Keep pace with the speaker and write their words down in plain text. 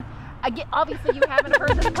Obviously you haven't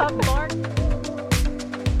heard the pup bark.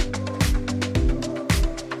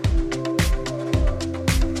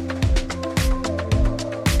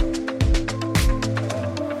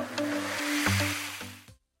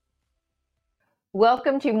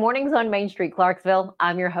 Welcome to Mornings on Main Street, Clarksville.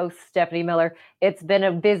 I'm your host, Stephanie Miller. It's been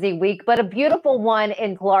a busy week, but a beautiful one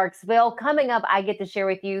in Clarksville. Coming up, I get to share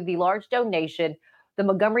with you the large donation the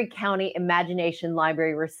Montgomery County Imagination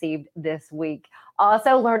Library received this week.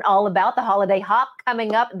 Also, learn all about the Holiday Hop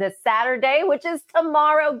coming up this Saturday, which is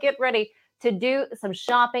tomorrow. Get ready to do some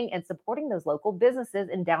shopping and supporting those local businesses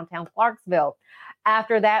in downtown Clarksville.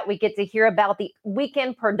 After that, we get to hear about the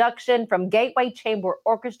weekend production from Gateway Chamber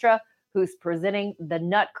Orchestra, who's presenting the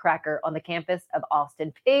Nutcracker on the campus of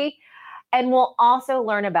Austin P. And we'll also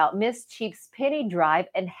learn about Miss Cheap's Penny Drive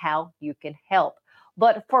and how you can help.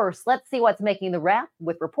 But first, let's see what's making the wrap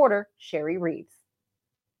with reporter Sherry Reeves.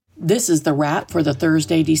 This is the wrap for the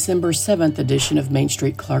Thursday, December 7th edition of Main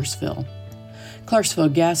Street, Clarksville. Clarksville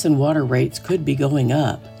gas and water rates could be going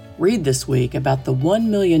up. Read this week about the $1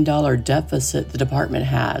 million deficit the department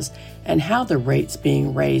has and how the rates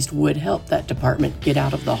being raised would help that department get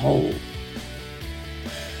out of the hole.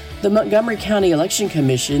 The Montgomery County Election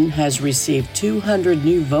Commission has received 200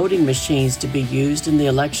 new voting machines to be used in the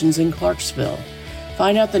elections in Clarksville.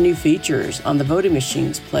 Find out the new features on the voting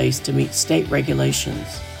machines placed to meet state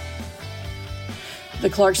regulations. The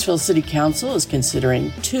Clarksville City Council is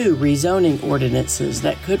considering 2 rezoning ordinances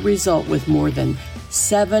that could result with more than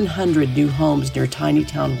 700 new homes near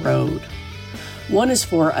Tinytown Road. One is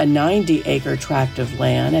for a 90-acre tract of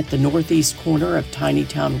land at the northeast corner of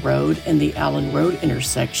Tinytown Road and the Allen Road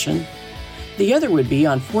intersection. The other would be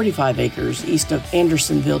on 45 acres east of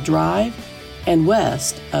Andersonville Drive and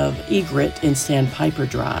west of Egret and Sandpiper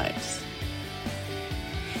Drives.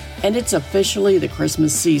 And it's officially the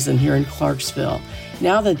Christmas season here in Clarksville,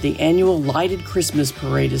 now that the annual Lighted Christmas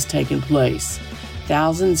Parade has taken place.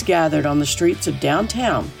 Thousands gathered on the streets of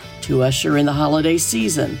downtown to usher in the holiday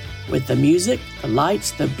season with the music, the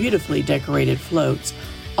lights, the beautifully decorated floats,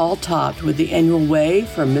 all topped with the annual wave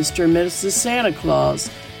from Mr. and Mrs. Santa Claus,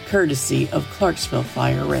 courtesy of Clarksville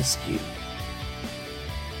Fire Rescue.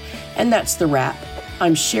 And that's the wrap.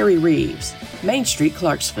 I'm Sherry Reeves, Main Street,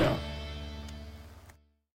 Clarksville.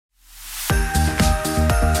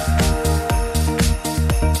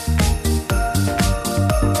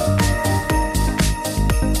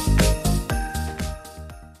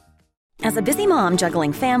 As a busy mom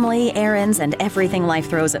juggling family, errands, and everything life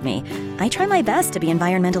throws at me, I try my best to be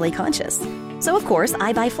environmentally conscious. So of course,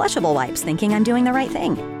 I buy flushable wipes thinking I'm doing the right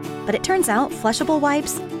thing. But it turns out flushable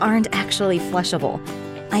wipes aren't actually flushable.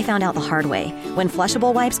 I found out the hard way when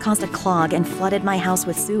flushable wipes caused a clog and flooded my house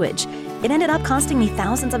with sewage. It ended up costing me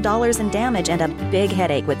thousands of dollars in damage and a big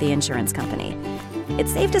headache with the insurance company.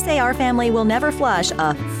 It's safe to say our family will never flush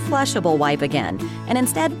a flushable wipe again, and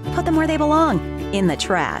instead put them where they belong, in the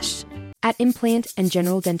trash. At Implant and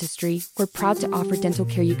General Dentistry, we're proud to offer dental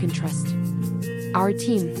care you can trust. Our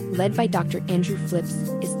team, led by Dr. Andrew Flips,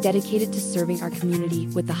 is dedicated to serving our community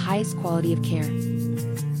with the highest quality of care.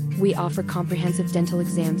 We offer comprehensive dental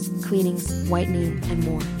exams, cleanings, whitening, and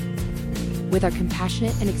more. With our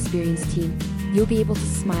compassionate and experienced team, you'll be able to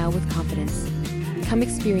smile with confidence. Come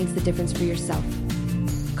experience the difference for yourself.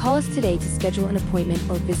 Call us today to schedule an appointment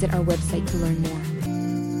or visit our website to learn more.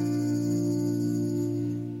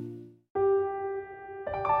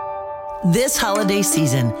 This holiday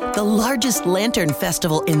season, the largest lantern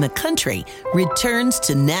festival in the country returns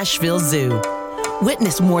to Nashville Zoo.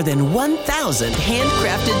 Witness more than 1,000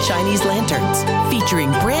 handcrafted Chinese lanterns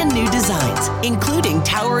featuring brand new designs, including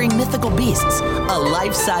towering mythical beasts, a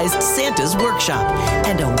life-sized Santa's workshop,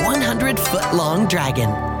 and a 100-foot-long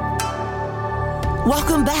dragon.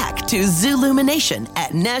 Welcome back to Zoolumination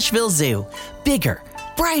at Nashville Zoo. Bigger,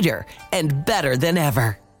 brighter, and better than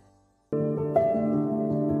ever.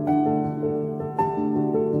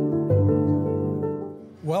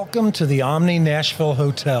 Welcome to the Omni Nashville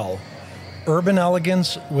Hotel. Urban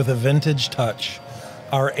elegance with a vintage touch.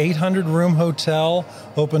 Our 800-room hotel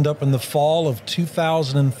opened up in the fall of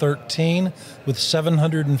 2013 with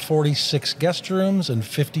 746 guest rooms and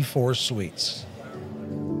 54 suites.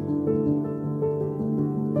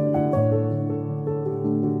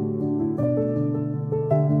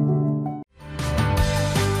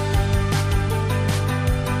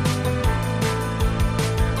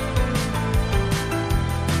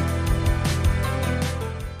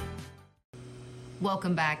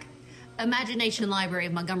 Welcome back. Imagination Library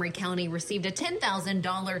of Montgomery County received a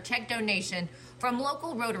 $10,000 check donation from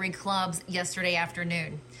local Rotary clubs yesterday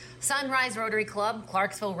afternoon. Sunrise Rotary Club,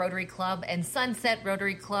 Clarksville Rotary Club, and Sunset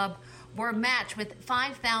Rotary Club were matched with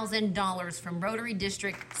 $5,000 from Rotary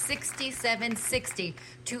District 6760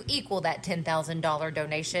 to equal that $10,000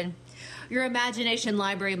 donation. Your Imagination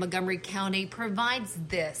Library in Montgomery County provides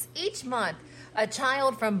this. Each month, a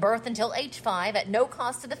child from birth until age 5 at no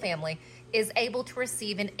cost to the family is able to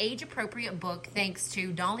receive an age-appropriate book thanks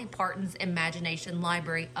to Dolly Parton's Imagination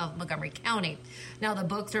Library of Montgomery County. Now, the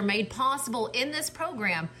books are made possible in this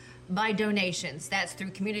program by donations. That's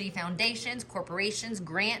through community foundations, corporations,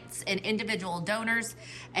 grants, and individual donors.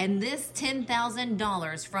 And this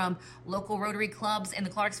 $10,000 from local Rotary clubs in the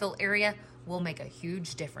Clarksville area will make a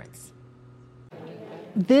huge difference.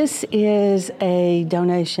 This is a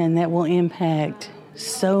donation that will impact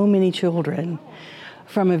so many children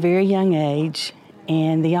from a very young age,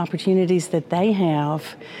 and the opportunities that they have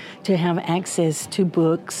to have access to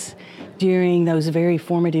books during those very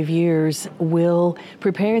formative years will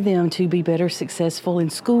prepare them to be better successful in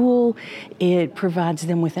school. It provides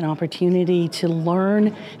them with an opportunity to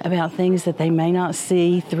learn about things that they may not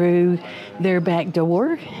see through their back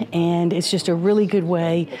door, and it's just a really good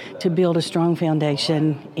way to build a strong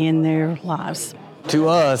foundation in their lives. To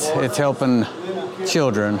us, it's helping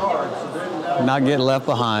children not get left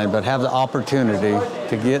behind, but have the opportunity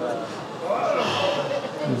to get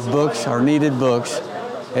books or needed books,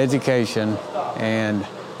 education, and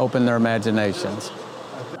open their imaginations.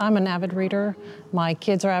 I'm an avid reader. My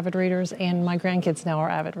kids are avid readers, and my grandkids now are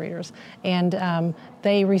avid readers. And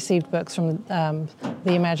they received books from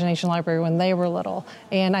the Imagination Library when they were little.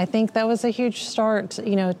 And I think that was a huge start,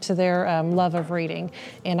 to their love of reading.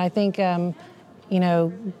 And I think,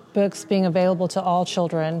 books being available to all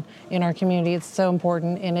children in our community, it's so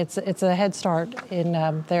important, and it's a head start in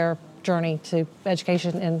their journey to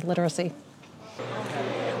education and literacy.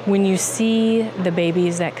 When you see the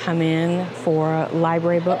babies that come in for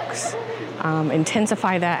library books,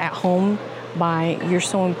 intensify that at home by you're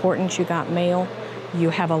so important, you got mail, you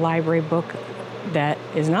have a library book that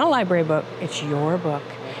is not a library book, it's your book,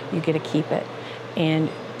 you get to keep it. And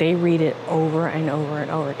they read it over and over and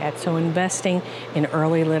over again. So investing in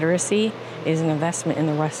early literacy is an investment in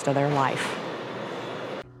the rest of their life.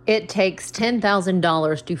 It takes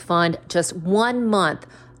 $10,000 to fund just 1 month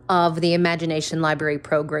of the Imagination Library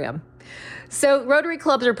program. So Rotary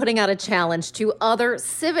clubs are putting out a challenge to other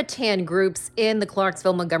Civitan groups in the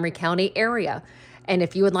Clarksville, Montgomery County area. And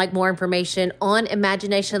if you would like more information on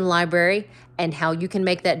Imagination Library and how you can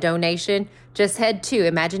make that donation, just head to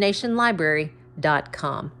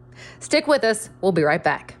imaginationlibrary.com. Stick with us. We'll be right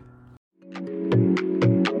back.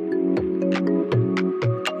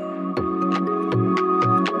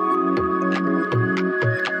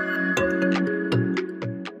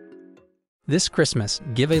 This Christmas,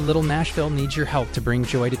 Give a Little Nashville needs your help to bring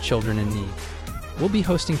joy to children in need. We'll be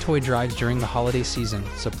hosting toy drives during the holiday season,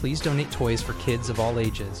 so please donate toys for kids of all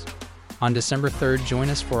ages. On December 3rd, join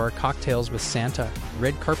us for our Cocktails with Santa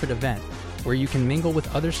red carpet event, where you can mingle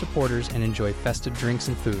with other supporters and enjoy festive drinks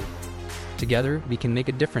and food. Together, we can make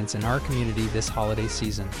a difference in our community this holiday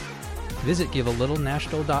season. Visit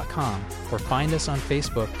givealittle.nashville.com or find us on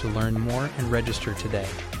Facebook to learn more and register today.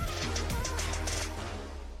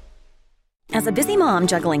 As a busy mom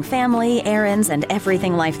juggling family, errands, and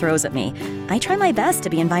everything life throws at me, I try my best to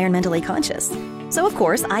be environmentally conscious. So of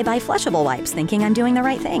course, I buy flushable wipes thinking I'm doing the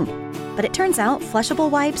right thing. But it turns out flushable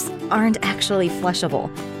wipes aren't actually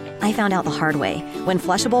flushable. I found out the hard way when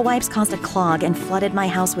flushable wipes caused a clog and flooded my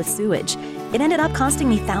house with sewage. It ended up costing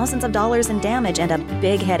me thousands of dollars in damage and a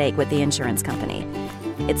big headache with the insurance company.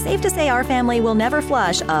 It's safe to say our family will never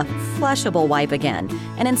flush a flushable wipe again,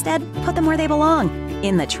 and instead put them where they belong,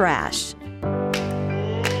 in the trash.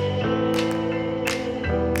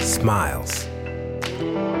 Smiles.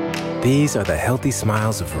 These are the healthy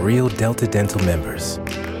smiles of real Delta Dental members.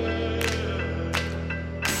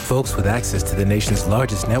 Folks with access to the nation's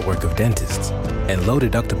largest network of dentists and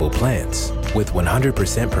low-deductible plans with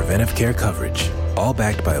 100% preventive care coverage, all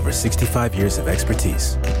backed by over 65 years of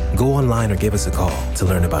expertise. Go online or give us a call to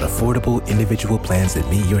learn about affordable individual plans that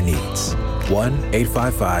meet your needs.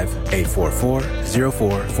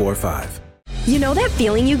 1-855-844-0445. You know that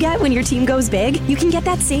feeling you get when your team goes big? You can get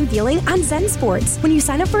that same feeling on Zen Sports. When you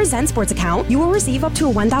sign up for a Zen Sports account, you will receive up to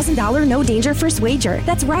a $1,000 no danger first wager.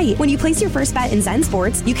 That's right. When you place your first bet in Zen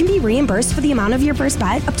Sports, you can be reimbursed for the amount of your first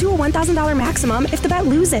bet up to a $1,000 maximum if the bet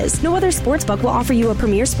loses. No other sportsbook will offer you a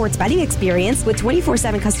premier sports betting experience with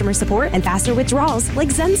 24/7 customer support and faster withdrawals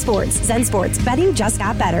like Zen Sports. Zen Sports. Betting just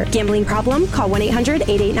got better. Gambling problem? Call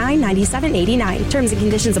 1-800-889-9789. Terms and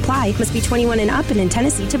conditions apply. Must be 21 and up and in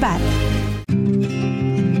Tennessee to bet.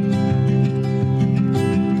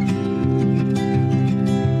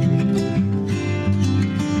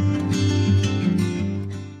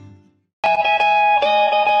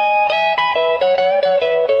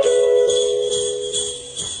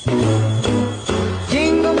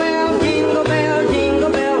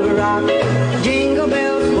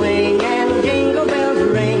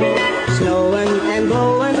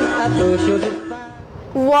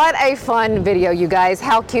 What a fun video, you guys.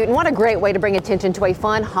 How cute, and what a great way to bring attention to a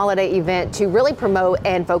fun holiday event to really promote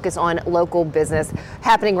and focus on local business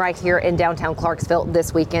happening right here in downtown Clarksville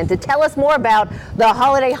this weekend. To tell us more about the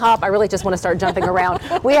holiday hop, I really just want to start jumping around.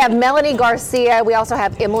 We have Melanie Garcia. We also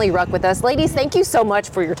have Emily Ruck with us. Ladies, thank you so much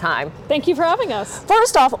for your time. Thank you for having us.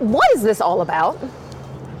 First off, what is this all about?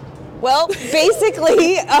 Well,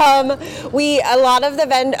 basically, a lot of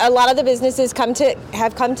the businesses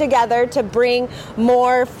have come together to bring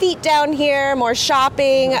more feet down here, more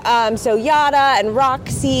shopping. So Yada and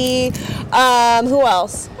Roxy. Who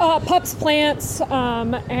else? Pups Plants,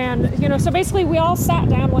 and so basically we all sat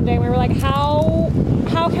down one day and we were like, how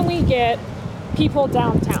can we get people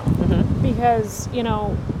downtown? Mm-hmm. Because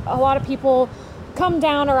a lot of people come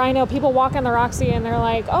down, or I know people walk on the Roxy and they're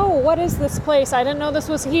like, oh, what is this place? I didn't know this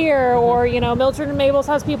was here. Or, Mildred and Mabel's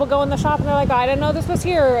has people go in the shop and they're like, I didn't know this was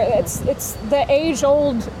here. It's the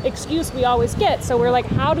age-old excuse we always get. So we're like,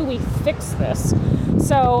 how do we fix this?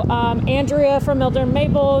 So Andrea from Mildred and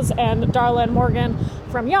Mabel's, and Darla and Morgan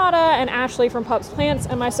from Yada, and Ashley from Pups Plants,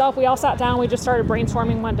 and myself, we all sat down, we just started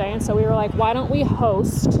brainstorming one day. And so we were like, why don't we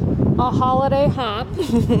host a holiday hop,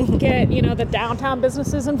 get the downtown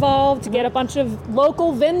businesses involved, get a bunch of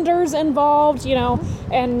local vendors involved,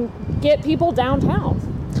 and get people downtown.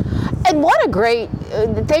 And what a great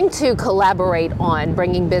thing to collaborate on,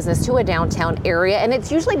 bringing business to a downtown area. And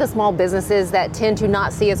it's usually the small businesses that tend to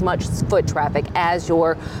not see as much foot traffic as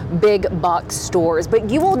your big box stores. But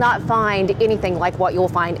you will not find anything like what you'll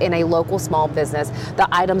find in a local small business. The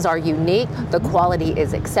items are unique. The quality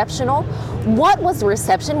is exceptional. What was the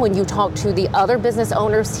reception when you talked to the other business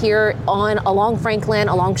owners here along Franklin,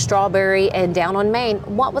 along Strawberry, and down on Main?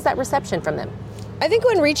 What was that reception from them? I think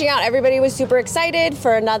when reaching out, everybody was super excited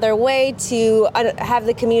for another way to have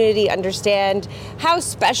the community understand how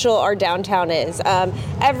special our downtown is.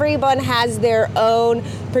 Everyone has their own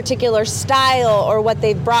particular style or what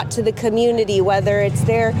they've brought to the community, whether it's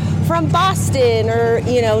they're from Boston or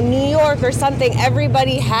New York or something.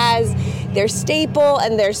 Everybody has their staple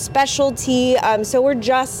and their specialty, so we're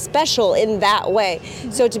just special in that way.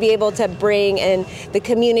 So to be able to bring in the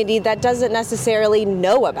community that doesn't necessarily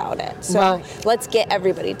know about it, so let's get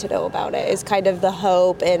everybody to know about it is kind of the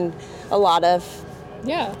hope and a lot of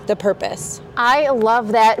the purpose. I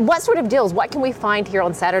love that. What sort of deals? What can we find here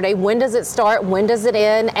on Saturday? When does it start? When does it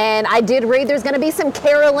end? And I did read there's going to be some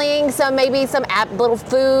caroling, maybe some little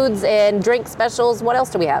foods and drink specials. What else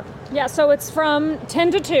do we have? Yeah, so it's from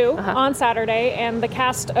 10 to 2 on Saturday, and the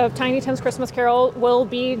cast of Tiny Tim's Christmas Carol will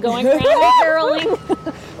be going around and caroling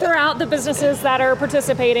throughout the businesses that are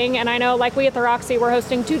participating. And I know, like we at the Roxy, we're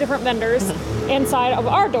hosting 2 different vendors inside of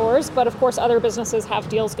our doors, but of course other businesses have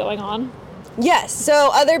deals going on. Yes, so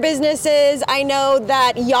other businesses, I know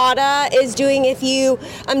that Yada is doing, if you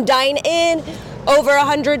dine in over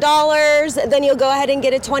 $100, then you'll go ahead and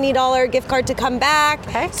get a $20 gift card to come back.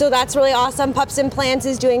 Okay. So that's really awesome. Pups and Plants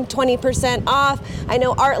is doing 20% off. I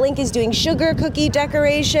know ArtLink is doing sugar cookie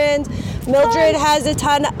decorations. Mildred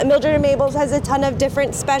and Mabel's has a ton of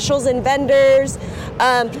different specials and vendors.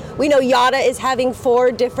 We know Yada is having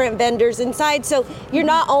 4 different vendors inside. So you're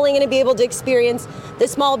not only going to be able to experience the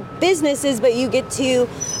small businesses, but you get to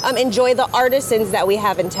enjoy the artisans that we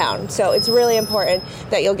have in town. So it's really important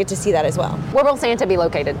that you'll get to see that as well. Where will Santa be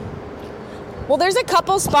located? Well, there's a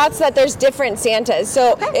couple spots that there's different Santas.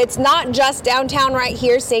 So it's not just downtown right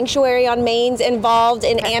here. Sanctuary on Main's involved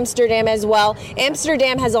in Amsterdam as well.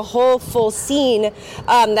 Amsterdam has a whole full scene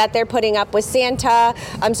that they're putting up with Santa.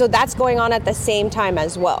 So that's going on at the same time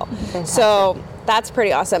as well. Fantastic. So that's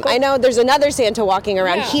pretty awesome. I know there's another Santa walking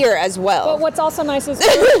around here as well. But what's also nice is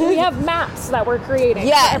we have maps that we're creating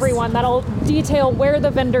for everyone that'll detail where the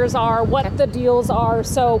vendors are, what the deals are.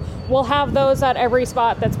 So we'll have those at every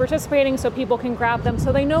spot that's participating so people can grab them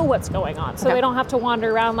so they know what's going on. So they don't have to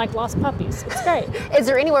wander around like lost puppies. It's great. Is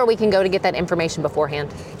there anywhere we can go to get that information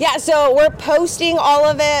beforehand? Yeah, so we're posting all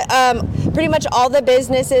of it. Pretty much all the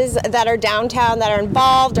businesses that are downtown that are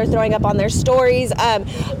involved are throwing up on their stories.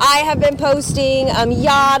 I have been posting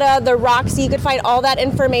Yada, the Roxy. You could find all that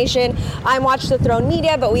information. I'm Watch the Throne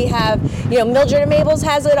Media, but we have, Mildred and Mabel's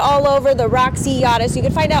has it all over, the Roxy, Yada. So you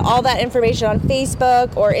can find out all that information on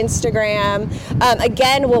Facebook or Instagram.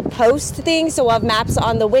 Again, we'll post things, so we'll have maps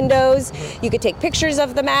on the windows. You could take pictures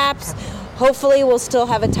of the maps. Hopefully we'll still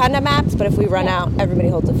have a ton of maps, but if we run out, everybody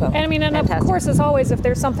holds a phone. And I mean, and of course, as always, if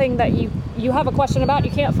there's something that you have a question about you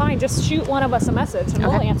can't find, just shoot one of us a message and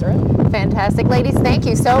we'll answer it. Fantastic. Ladies, thank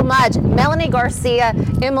you so much. Melanie Garcia,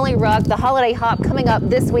 Emily Ruck, the Holiday Hop coming up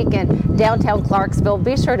this weekend, downtown Clarksville.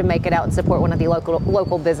 Be sure to make it out and support one of the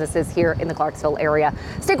local businesses here in the Clarksville area.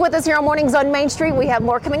 Stick with us here on Mornings on Main Street. We have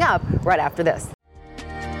more coming up right after this.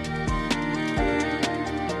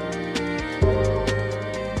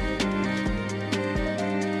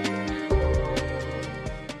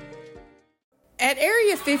 At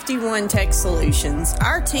Area 51 Tech Solutions,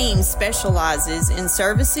 our team specializes in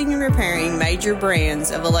servicing and repairing major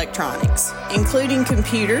brands of electronics, including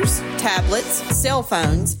computers, tablets, cell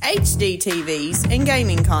phones, HD TVs, and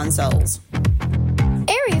gaming consoles.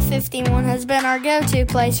 Area 51 has been our go-to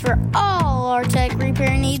place for all our tech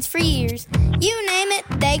repair needs for years. You name it,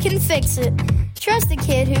 they can fix it. Trust the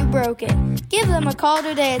kid who broke it. Give them a call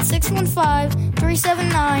today at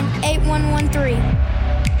 615-379-8113.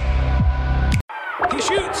 He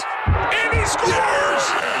shoots, and he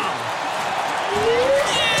scores!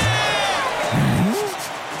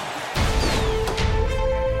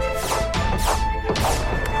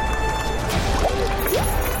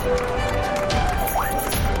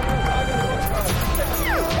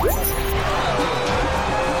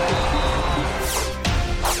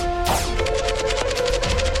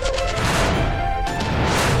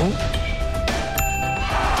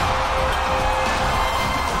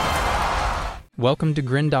 Welcome to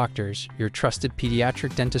Grin Doctors, your trusted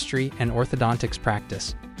pediatric dentistry and orthodontics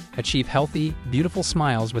practice. Achieve healthy, beautiful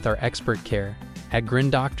smiles with our expert care. At Grin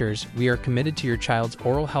Doctors, we are committed to your child's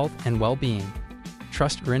oral health and well-being.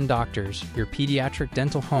 Trust Grin Doctors, your pediatric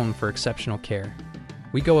dental home for exceptional care.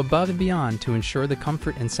 We go above and beyond to ensure the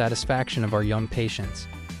comfort and satisfaction of our young patients.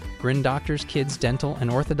 Grin Doctors Kids Dental and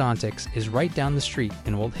Orthodontics is right down the street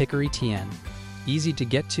in Old Hickory, TN. Easy to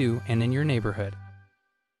get to and in your neighborhood.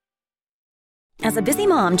 As a busy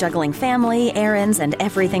mom juggling family, errands, and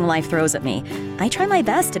everything life throws at me, I try my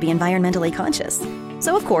best to be environmentally conscious.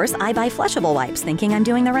 So of course, I buy flushable wipes thinking I'm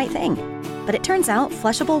doing the right thing. But it turns out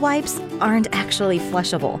flushable wipes aren't actually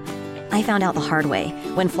flushable. I found out the hard way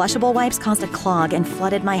when flushable wipes caused a clog and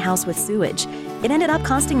flooded my house with sewage. It ended up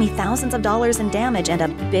costing me thousands of dollars in damage and a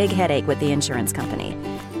big headache with the insurance company.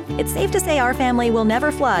 It's safe to say our family will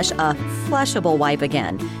never flush a flushable wipe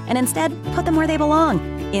again, and instead put them where they belong,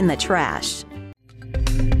 in the trash.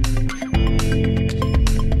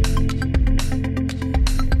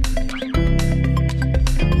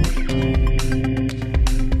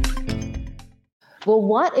 Well,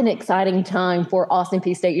 what an exciting time for Austin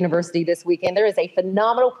Peay State University this weekend. There is a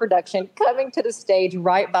phenomenal production coming to the stage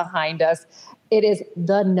right behind us. It is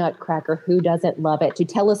The Nutcracker. Who doesn't love it? To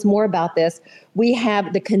tell us more about this, we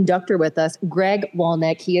have the conductor with us, Greg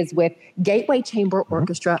Walneck. He is with Gateway Chamber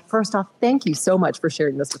Orchestra. First off, thank you so much for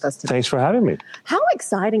sharing this with us today. Thanks for having me. How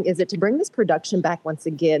exciting is it to bring this production back once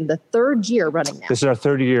again, the third year running now? This is our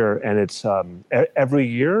third year, and it's every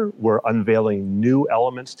year we're unveiling new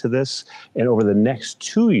elements to this. And over the next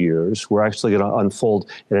 2 years, we're actually going to unfold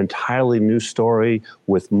an entirely new story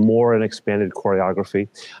with more and expanded choreography.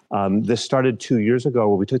 This started 2 years ago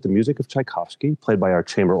where we took the music of Tchaikovsky, played by our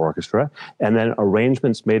chamber orchestra, and then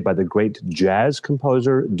arrangements made by the great jazz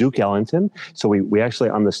composer Duke Ellington. So we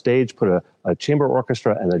actually on the stage put a chamber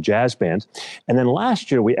orchestra and a jazz band. And then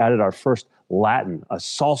last year we added our first Latin, a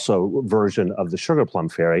salsa version of the Sugar Plum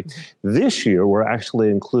Fairy. This year, we're actually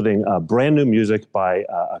including brand new music by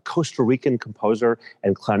a Costa Rican composer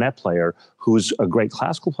and clarinet player who's a great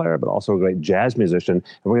classical player, but also a great jazz musician.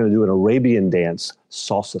 And we're going to do an Arabian dance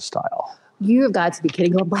salsa style. You have got to be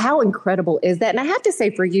kidding. How incredible is that? And I have to say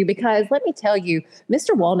for you, because let me tell you,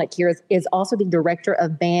 Mr. Walneck here is also the director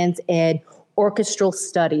of bands and orchestral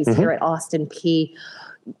studies here at Austin Peay.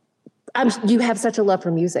 You have such a love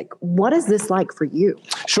for music. What is this like for you?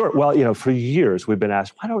 Sure. Well, for years we've been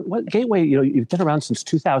asked, Gateway, you've been around since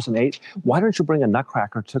 2008. Why don't you bring a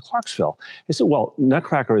Nutcracker to Clarksville? I said, well,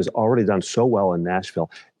 Nutcracker has already done so well in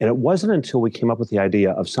Nashville. And it wasn't until we came up with the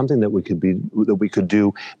idea of something that we could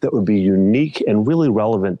do that would be unique and really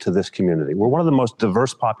relevant to this community. We're one of the most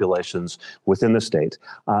diverse populations within the state.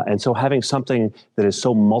 And so having something that is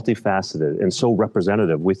so multifaceted and so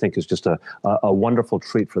representative, we think is just a wonderful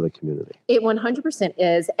treat for the community. opportunity. It 100%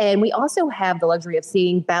 is. And we also have the luxury of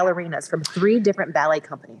seeing ballerinas from 3 different ballet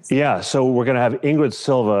companies. Yeah, so we're going to have Ingrid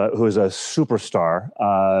Silva, who is a superstar,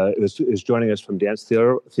 is joining us from Dance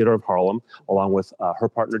Theater of Harlem, along with her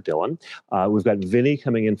partner Dylan. We've got Vinny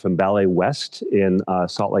coming in from Ballet West in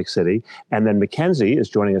Salt Lake City. And then Mackenzie is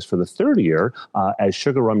joining us for the 3rd year as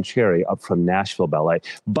Sugar Rum Cherry up from Nashville Ballet.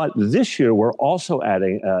 But this year, we're also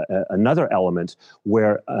adding another element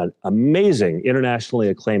where an amazing internationally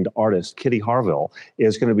acclaimed artist, Kitty Harville,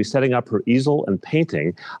 is going to be setting up her easel and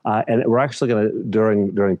painting. And we're actually going to,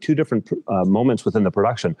 during 2 different moments within the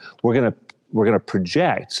production, we're going to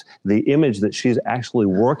project the image that she's actually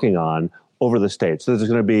working on over the stage. So there's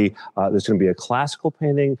going to be a classical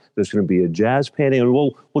painting, there's going to be a jazz painting, and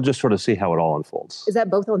we'll just sort of see how it all unfolds. Is that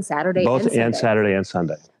both on Saturday both and Sunday? And Saturday and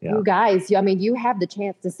Sunday. Yeah. You guys, I mean, you have the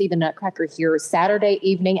chance to see the Nutcracker here Saturday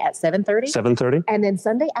evening at 7:30. 7:30. And then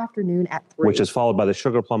Sunday afternoon at 3. Which is followed by the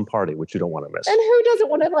Sugar Plum Party, which you don't want to miss. And who doesn't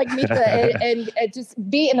want to meet and just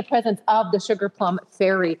be in the presence of the Sugar Plum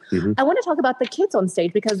Fairy? Mm-hmm. I want to talk about the kids on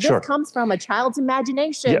stage because this comes from a child's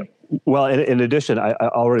imagination. Yeah. Well, in addition, I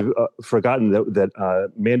already forgotten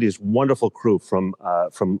that Mandy's wonderful crew from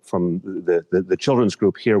the children's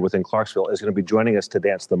group here within Clarksville is going to be joining us to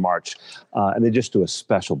dance the march, and they just do a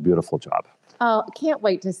special, beautiful job. Can't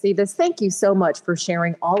wait to see this. Thank you so much for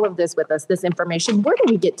sharing all of this with us, this information. Where do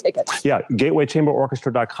we get tickets? Yeah,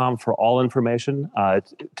 gatewaychamberorchestra.com for all information.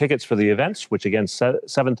 Tickets for the events, which again,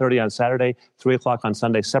 7:30 on Saturday, 3 o'clock on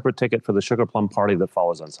Sunday, separate ticket for the Sugar Plum Party that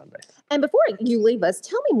follows on Sunday. And before you leave us,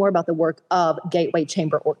 tell me more about the work of Gateway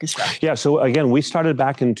Chamber Orchestra. Yeah, so again, we started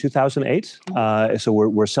back in 2008. So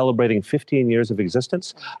we're celebrating 15 years of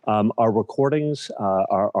existence. Our recordings,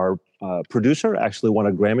 our producer actually won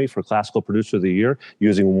a Grammy for Classical Producer of the Year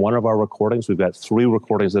using one of our recordings. We've got 3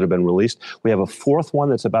 recordings that have been released. We have a 4th one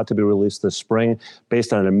that's about to be released this spring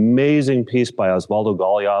based on an amazing piece by Osvaldo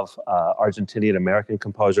Golyov, Argentinian-American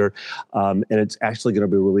composer. And it's actually going to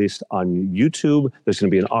be released on YouTube. There's going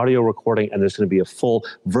to be an audio recording, and there's going to be a full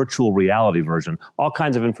virtual reality version. All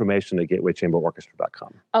kinds of information at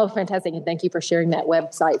gatewaychamberorchestra.com. Oh, fantastic. And thank you for sharing that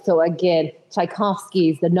website. So again,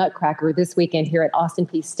 Tchaikovsky's The Nutcracker this weekend here at Austin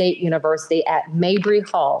Peay State University at Mabry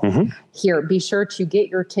Hall. Here, be sure to get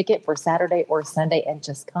your ticket for Saturday or Sunday and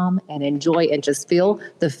just come and enjoy and just feel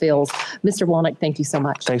the feels. Mr. Walnick, thank you so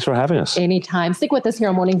much. Thanks for having us. Anytime. Stick with us here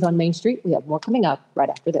on Mornings on Main Street. We have more coming up right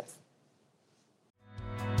after this.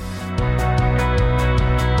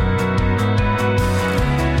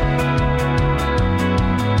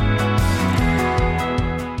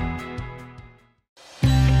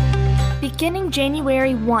 Beginning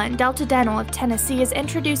January 1, Delta Dental of Tennessee is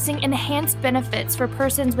introducing enhanced benefits for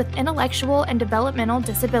persons with intellectual and developmental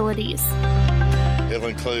disabilities. It'll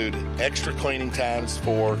include extra cleaning times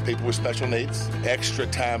for people with special needs, extra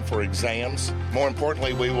time for exams. More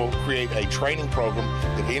importantly, we will create a training program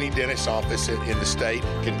that any dentist office in the state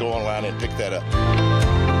can go online and pick that up.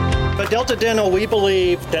 At Delta Dental, we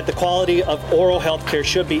believe that the quality of oral health care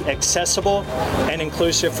should be accessible and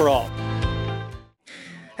inclusive for all.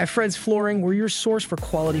 At Fred's Flooring, we're your source for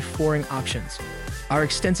quality flooring options. Our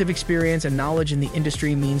extensive experience and knowledge in the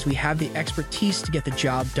industry means we have the expertise to get the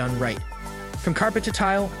job done right. From carpet to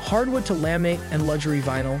tile, hardwood to laminate, and luxury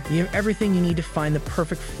vinyl, we have everything you need to find the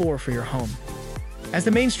perfect floor for your home. As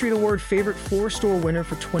the Main Street Award Favorite Floor Store winner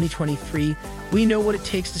for 2023, we know what it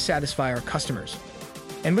takes to satisfy our customers.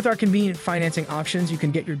 And with our convenient financing options, you can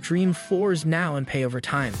get your dream floors now and pay over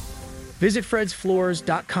time. Visit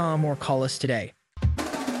fredsfloors.com or call us today.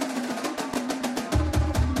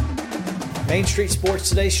 Main Street Sports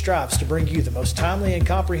Today strives to bring you the most timely and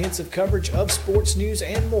comprehensive coverage of sports news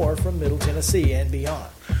and more from Middle Tennessee and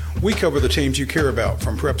beyond. We cover the teams you care about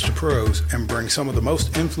from preps to pros and bring some of the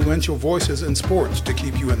most influential voices in sports to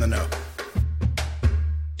keep you in the know.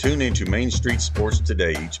 Tune into Main Street Sports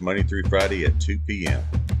Today each Monday through Friday at 2 p.m.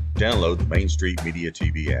 Download the Main Street Media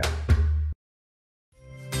TV app.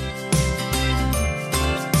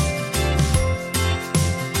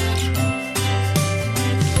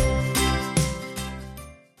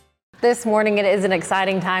 This morning, it is an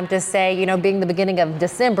exciting time to say, being the beginning of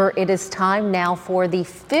December, it is time now for the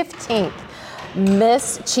 15th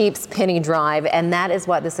Miss Cheap's Penny Drive, and that is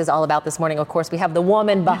what this is all about this morning. Of course, we have the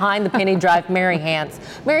woman behind the Penny Drive, Mary Hance.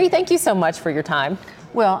 Mary, thank you so much for your time.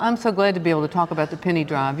 Well, I'm so glad to be able to talk about the Penny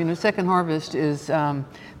Drive. Second Harvest is,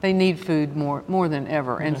 they need food more than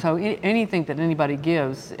ever, and so anything that anybody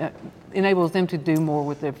gives enables them to do more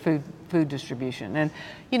with their food distribution. And,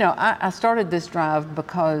 I started this drive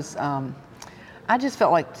because I just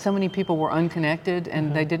felt like so many people were unconnected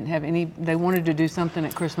and they didn't have they wanted to do something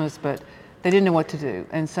at Christmas, but they didn't know what to do.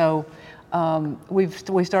 And so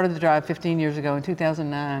we started the drive 15 years ago in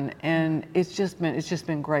 2009, and it's just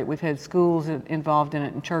been great. We've had schools involved in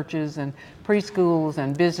it, and churches and preschools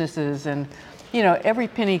and businesses, and every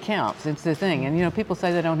penny counts. It's the thing. And people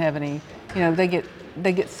say they don't have any.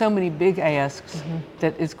 They get so many big asks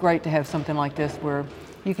that it's great to have something like this where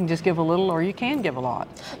you can just give a little, or you can give a lot.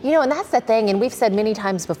 And that's the thing, and we've said many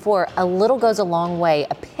times before, a little goes a long way.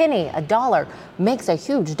 A penny, a dollar makes a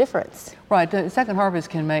huge difference. Right, the Second Harvest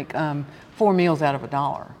can make 4 meals out of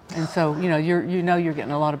 $1. And so, you're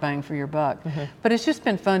getting a lot of bang for your buck. But it's just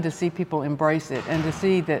been fun to see people embrace it and to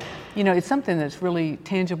see that, it's something that's really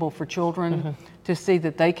tangible for children, to see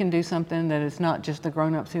that they can do something, that it's not just the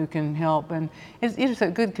grown-ups who can help. And it's a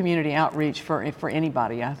good community outreach for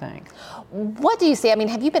anybody, I think. What do you see? I mean,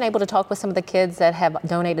 have you been able to talk with some of the kids that have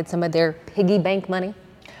donated some of their piggy bank money?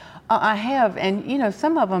 I have, and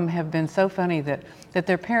some of them have been so funny that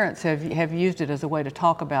their parents have used it as a way to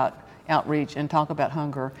talk about outreach and talk about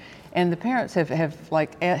hunger. And the parents have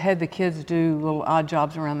had the kids do little odd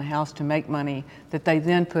jobs around the house to make money that they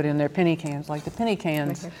then put in their penny cans. Like the penny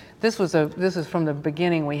cans, this is from the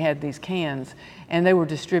beginning. We had these cans, and they were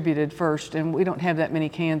distributed first. And we don't have that many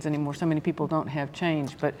cans anymore. So many people don't have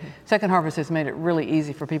change. But Second Harvest has made it really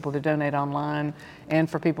easy for people to donate online, and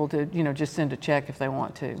for people to just send a check if they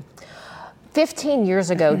want to. 15 years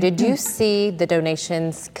ago, did you see the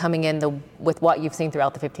donations coming in with what you've seen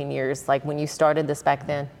throughout the 15 years, like when you started this back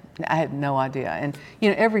then? I had no idea. And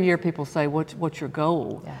every year people say, what's your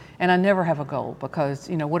goal? Yeah. And I never have a goal, because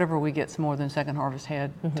whatever we get's more than Second Harvest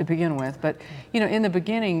had to begin with. But in the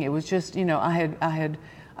beginning, it was just I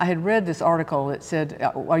had read this article that said,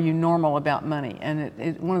 are you normal about money?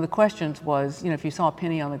 And one of the questions was, if you saw a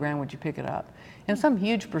penny on the ground, would you pick it up? And some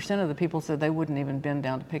huge percent of the people said they wouldn't even bend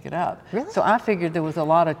down to pick it up. Really? So I figured there was a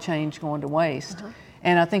lot of change going to waste.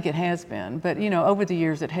 And I think it has been. But over the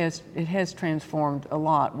years, it has transformed a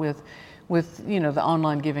lot with the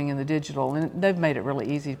online giving and the digital, and they've made it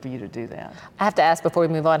really easy for you to do that. I have to ask before we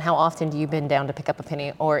move on, how often do you bend down to pick up a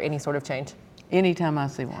penny or any sort of change? Anytime I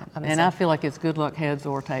see one. I feel like it's good luck, heads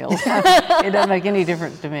or tails. It doesn't make any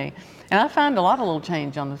difference to me. And I find a lot of little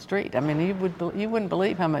change on the street. I mean, you wouldn't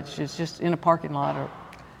believe how much is just in a parking lot, or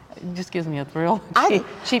it just gives me a thrill,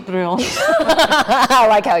 cheap thrill. I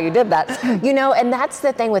like how you did that. And that's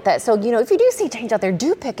the thing with that. So, if you do see change out there,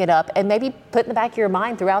 do pick it up and maybe put in the back of your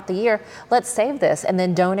mind throughout the year, let's save this and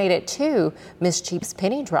then donate it to Miss Cheap's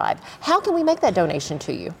Penny Drive. How can we make that donation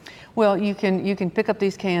to you? Well, you can pick up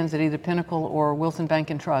these cans at either Pinnacle or Wilson Bank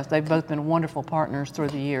and Trust. They've both been wonderful partners through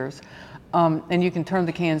the years. And you can turn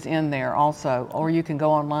the cans in there also, or you can go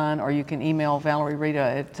online, or you can email Valerie Rita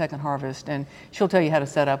at Second Harvest, and she'll tell you how to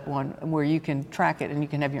set up one where you can track it and you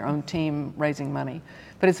can have your own team raising money.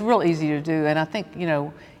 But it's real easy to do, and I think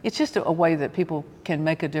it's just a way that people can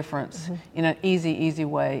make a difference in an easy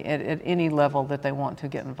way at any level that they want to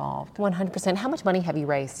get involved. 100%. How much money have you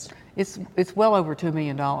raised? It's well over $2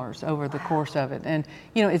 million over the course of it, and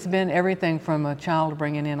it's been everything from a child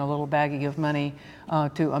bringing in a little baggie of money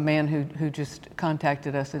to a man who just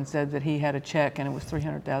contacted us and said that he had a check and it was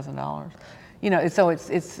 $300,000. So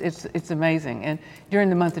it's amazing. And during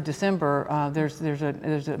the month of December,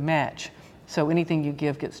 there's a match. So anything you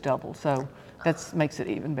give gets doubled. So that makes it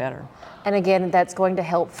even better. And again, that's going to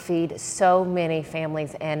help feed so many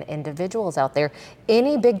families and individuals out there.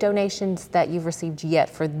 Any big donations that you've received yet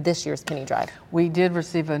for this year's Penny Drive? We did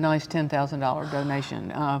receive a nice $10,000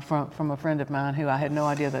 donation from a friend of mine who I had no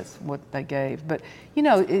idea that's what they gave. But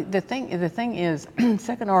the thing is,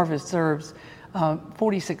 Second Harvest serves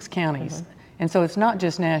 46 counties. And so it's not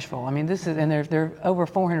just Nashville. I mean, there are over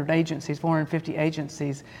 450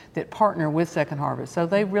 agencies that partner with Second Harvest. So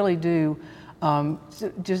they really do,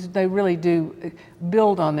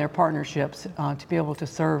 build on their partnerships to be able to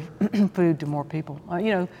serve food to more people.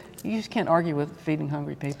 You just can't argue with feeding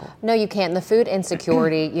hungry people. No, you can't. And the food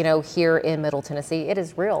insecurity, here in Middle Tennessee, it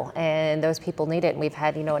is real, and those people need it. And we've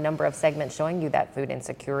had, a number of segments showing you that food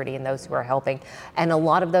insecurity and those who are helping. And a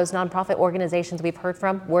lot of those nonprofit organizations we've heard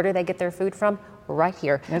from, where do they get their food from? Right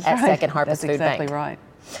here at Second Harvest Food Bank. That's exactly right.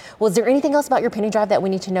 Well, is there anything else about your Penny Drive that we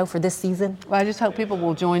need to know for this season? Well, I just hope people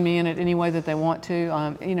will join me in it any way that they want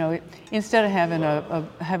to. Instead of having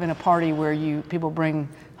a party where people bring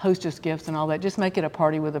hostess gifts and all that, just make it a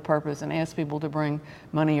party with a purpose and ask people to bring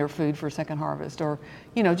money or food for Second Harvest, or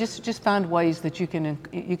just find ways that you can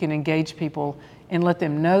engage people and let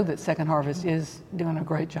them know that Second Harvest is doing a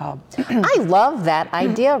great job. I love that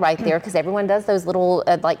idea right there, because everyone does those little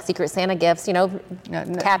like Secret Santa gifts,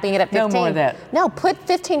 capping it at $15. No more of that. No, put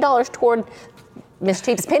 $15 toward Miss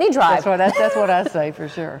Cheap's Penny Drive. That's what I say for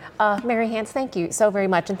sure. Mary Hance, thank you so very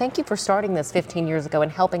much. And thank you for starting this 15 years ago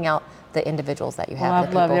and helping out the individuals that you have. Well,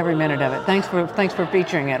 I've loved every minute of it. Thanks for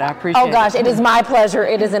featuring it. I appreciate it. Oh gosh, it is my pleasure.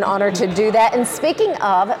 It is an honor to do that. And speaking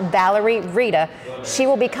of Valerie Rita, she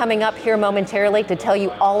will be coming up here momentarily to tell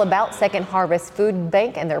you all about Second Harvest Food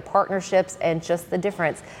Bank and their partnerships and just the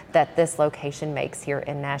difference that this location makes here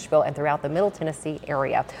in Nashville and throughout the Middle Tennessee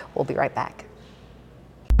area. We'll be right back.